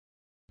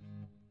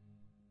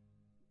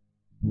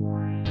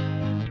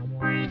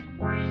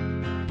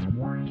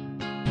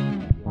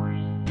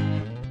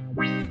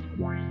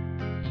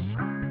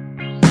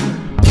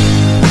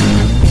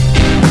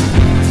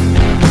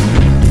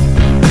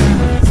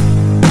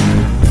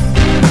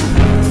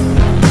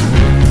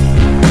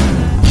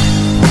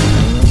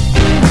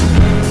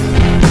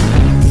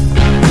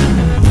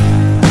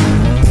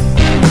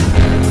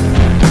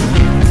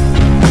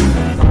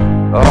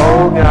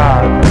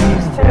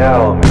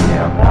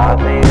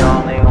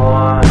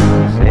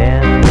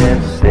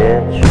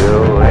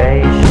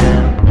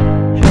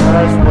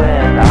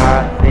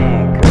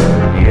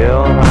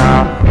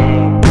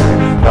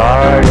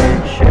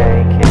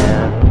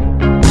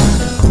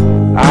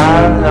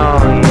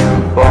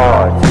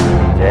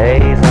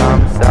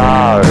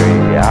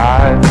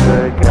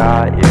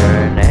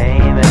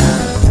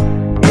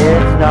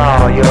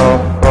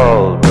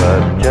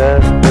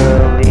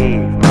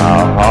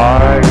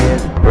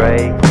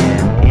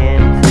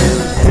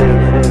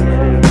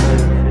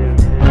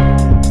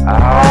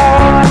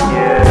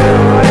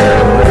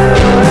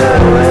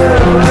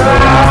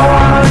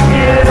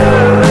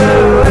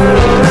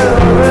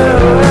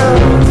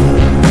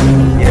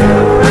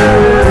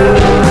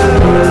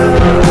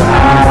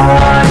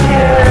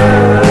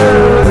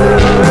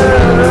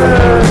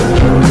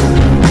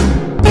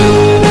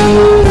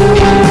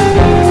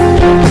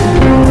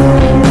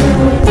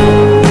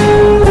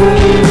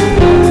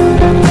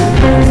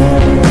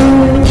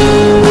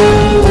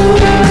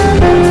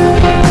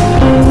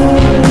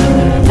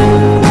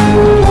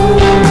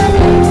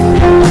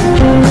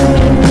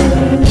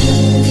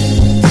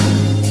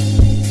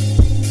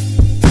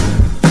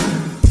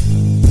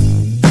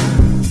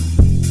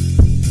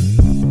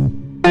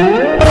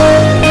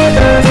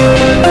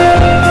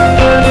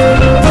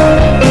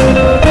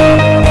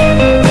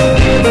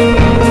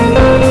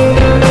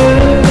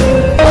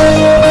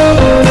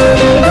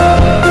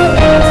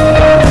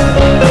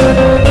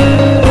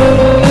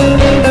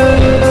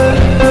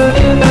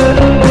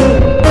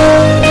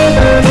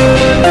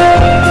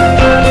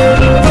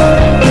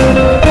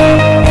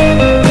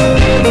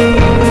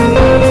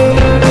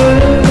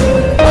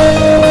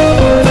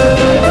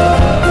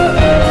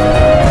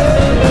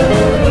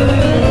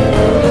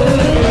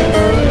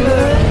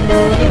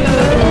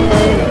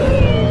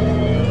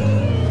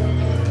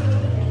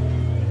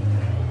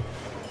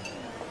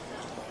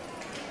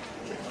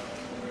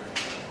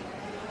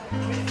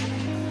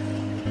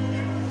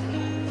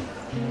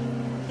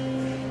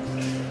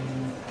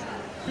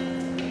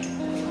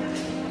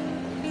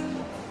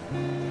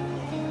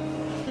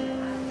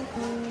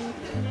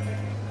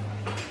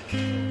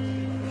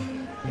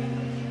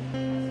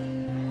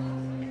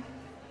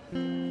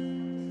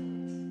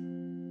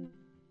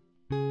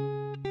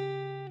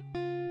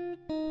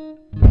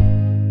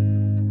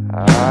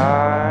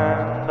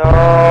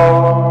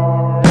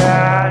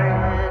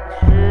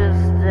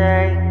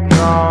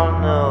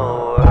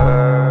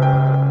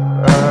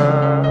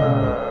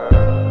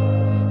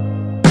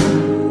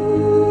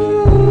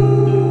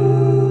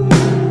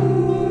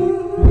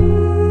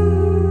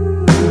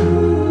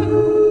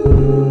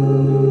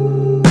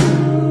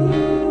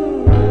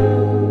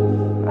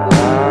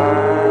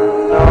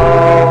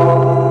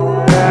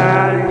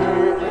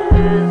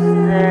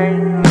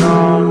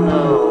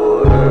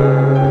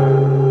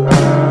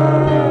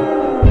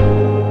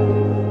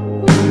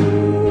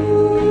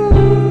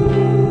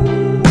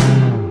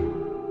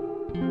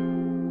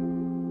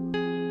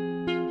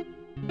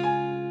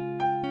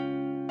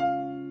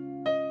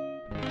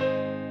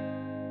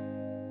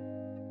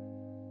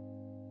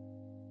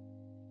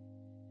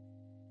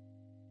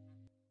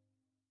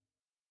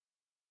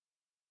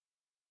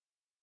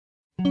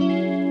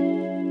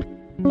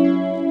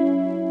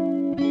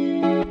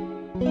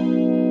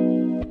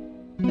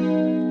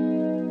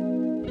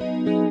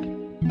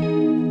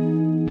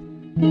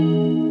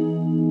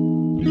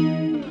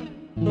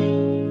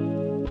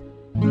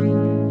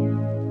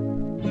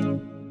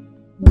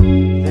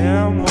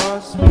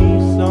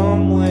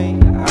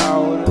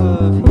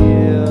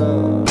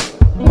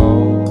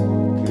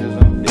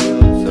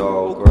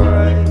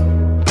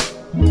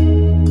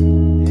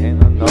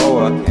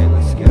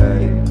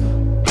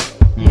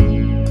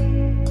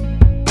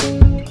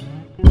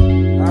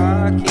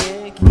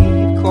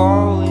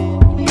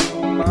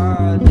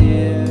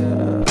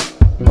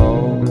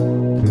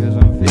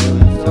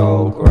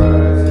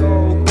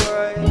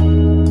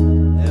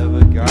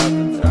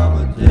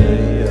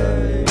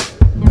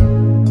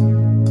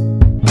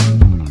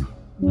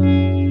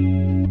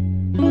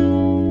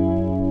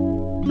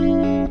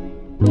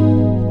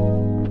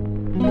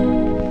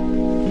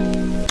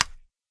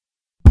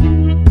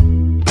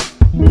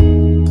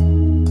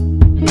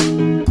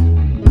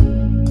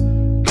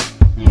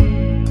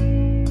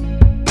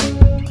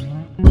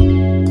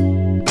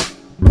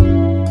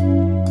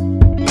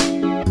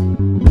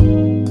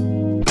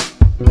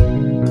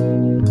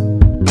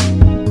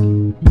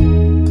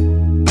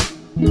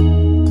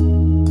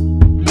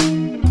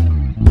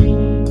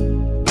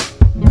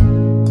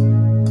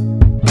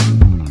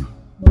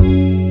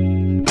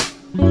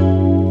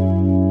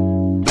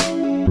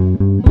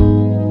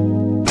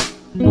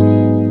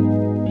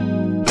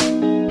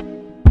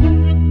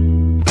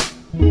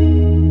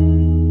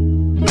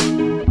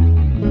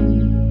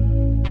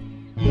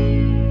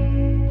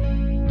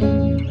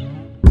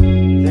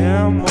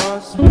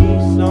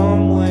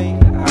some way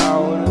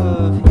out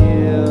of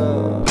here.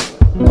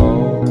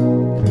 Oh,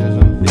 'cause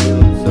I'm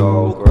feeling so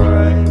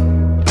great,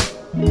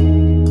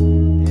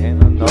 and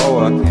I know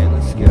I can't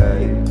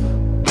escape.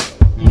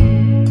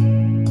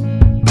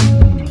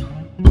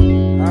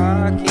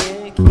 I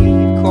can't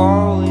keep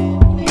calling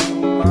you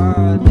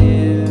my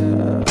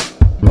dear.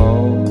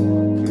 Oh,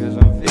 'cause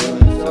I'm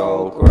feeling so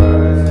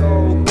great,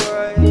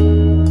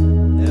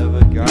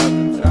 never got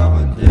the time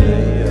of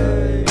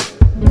day.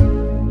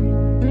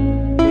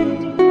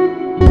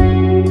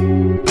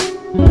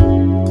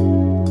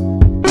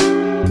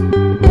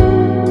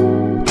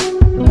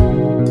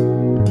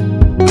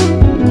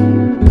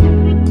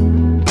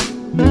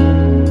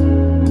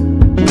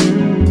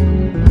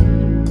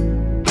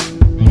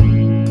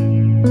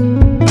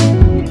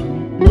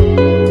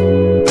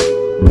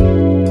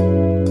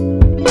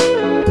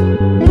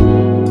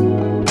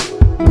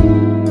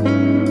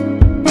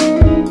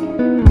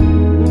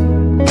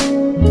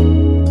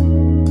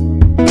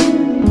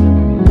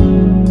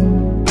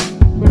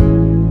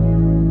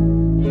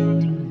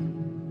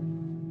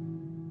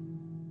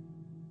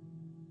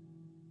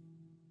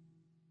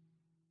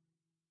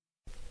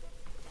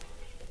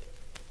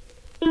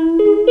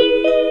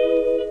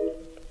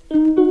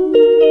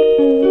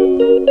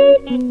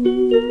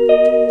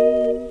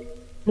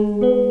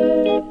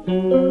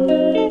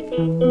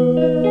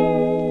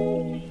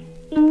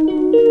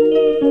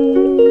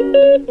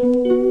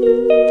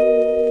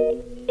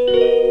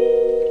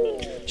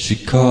 She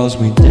calls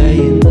me day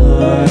and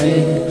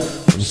night.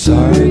 I'm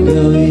sorry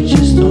girl, you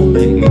just don't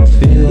make me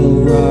feel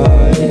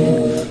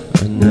right.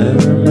 I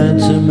never meant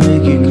to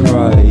make you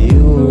cry,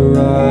 you were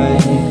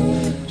right.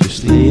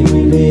 Just leave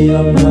me be,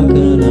 I'm not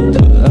gonna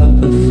put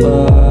up a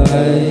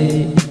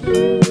fight.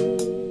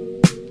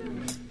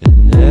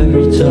 And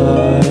every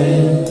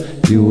time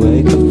you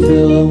wake up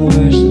feeling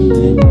worse and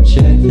then you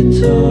check the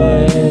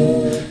time.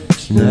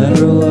 It's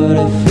never what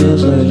it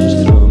feels like, just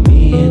throw me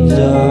a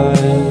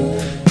dime.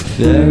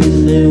 If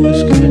everything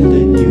was good,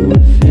 then you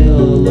would feel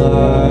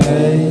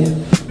alive.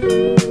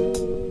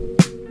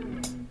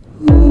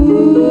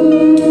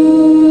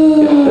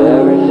 If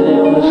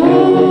everything was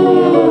good, then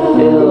you would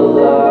feel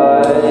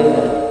alive.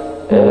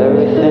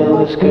 Everything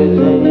was good,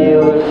 then you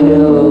would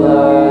feel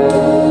alive.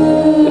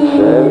 If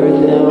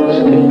everything was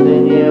good,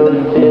 then you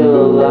would feel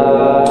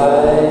alive.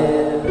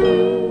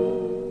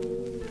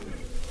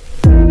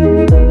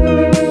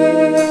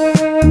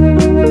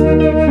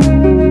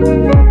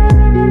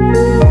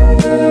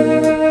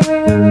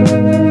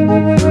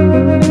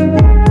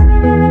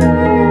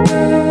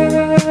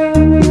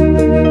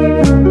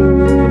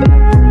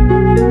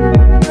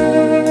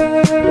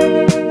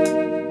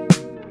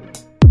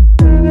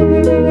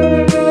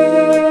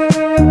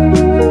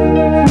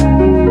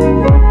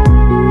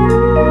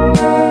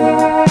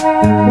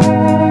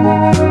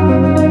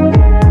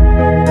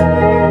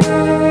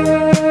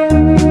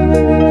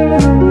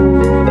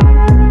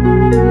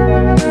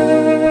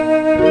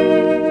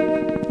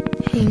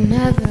 He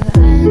never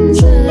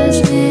answers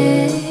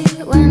me.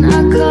 When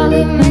I call,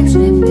 it makes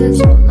me feel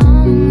so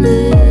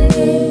lonely.